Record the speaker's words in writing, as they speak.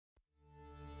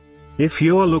If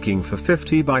you're looking for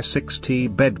 50 by 60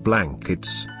 bed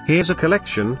blankets, here's a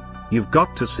collection you've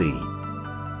got to see.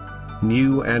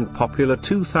 New and popular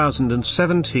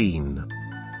 2017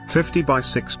 50 by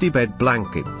 60 bed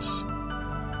blankets.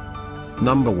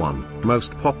 Number 1,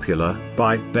 most popular,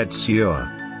 by Bedsure.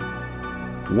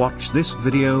 Watch this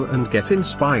video and get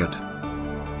inspired.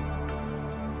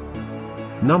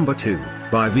 Number 2,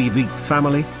 by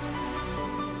VVFamily.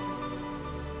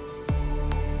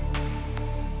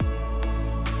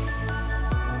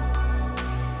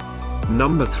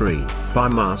 Number 3, by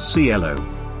MarCielo.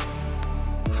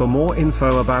 For more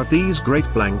info about these great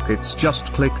blankets, just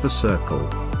click the circle.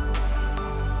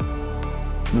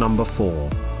 Number 4,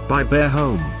 by Bear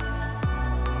Home.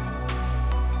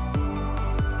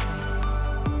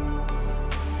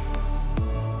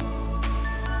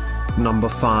 Number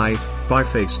 5, by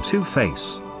Face to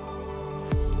Face.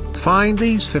 Find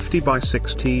these 50 by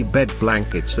 60 bed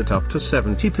blankets at up to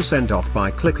 70% off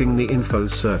by clicking the info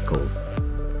circle.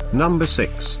 Number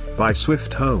 6, by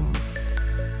Swift Home.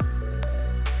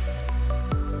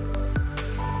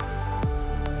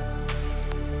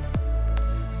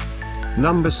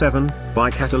 Number 7, by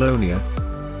Catalonia.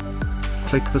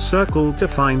 Click the circle to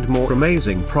find more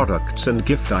amazing products and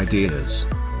gift ideas.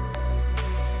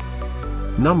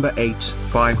 Number 8,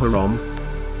 by Harom.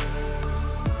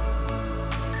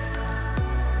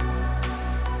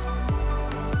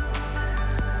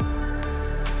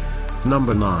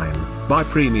 Number 9, by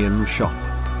Premium Shop.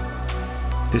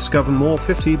 Discover more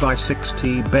 50 by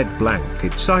 60 bed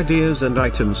blankets ideas and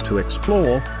items to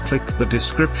explore, click the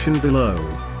description below.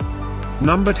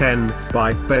 Number 10,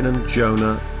 by Ben and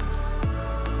Jonah.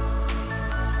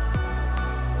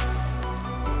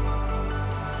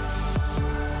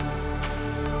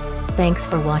 Thanks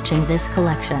for watching this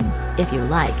collection. If you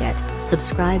like it,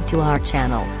 subscribe to our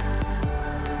channel.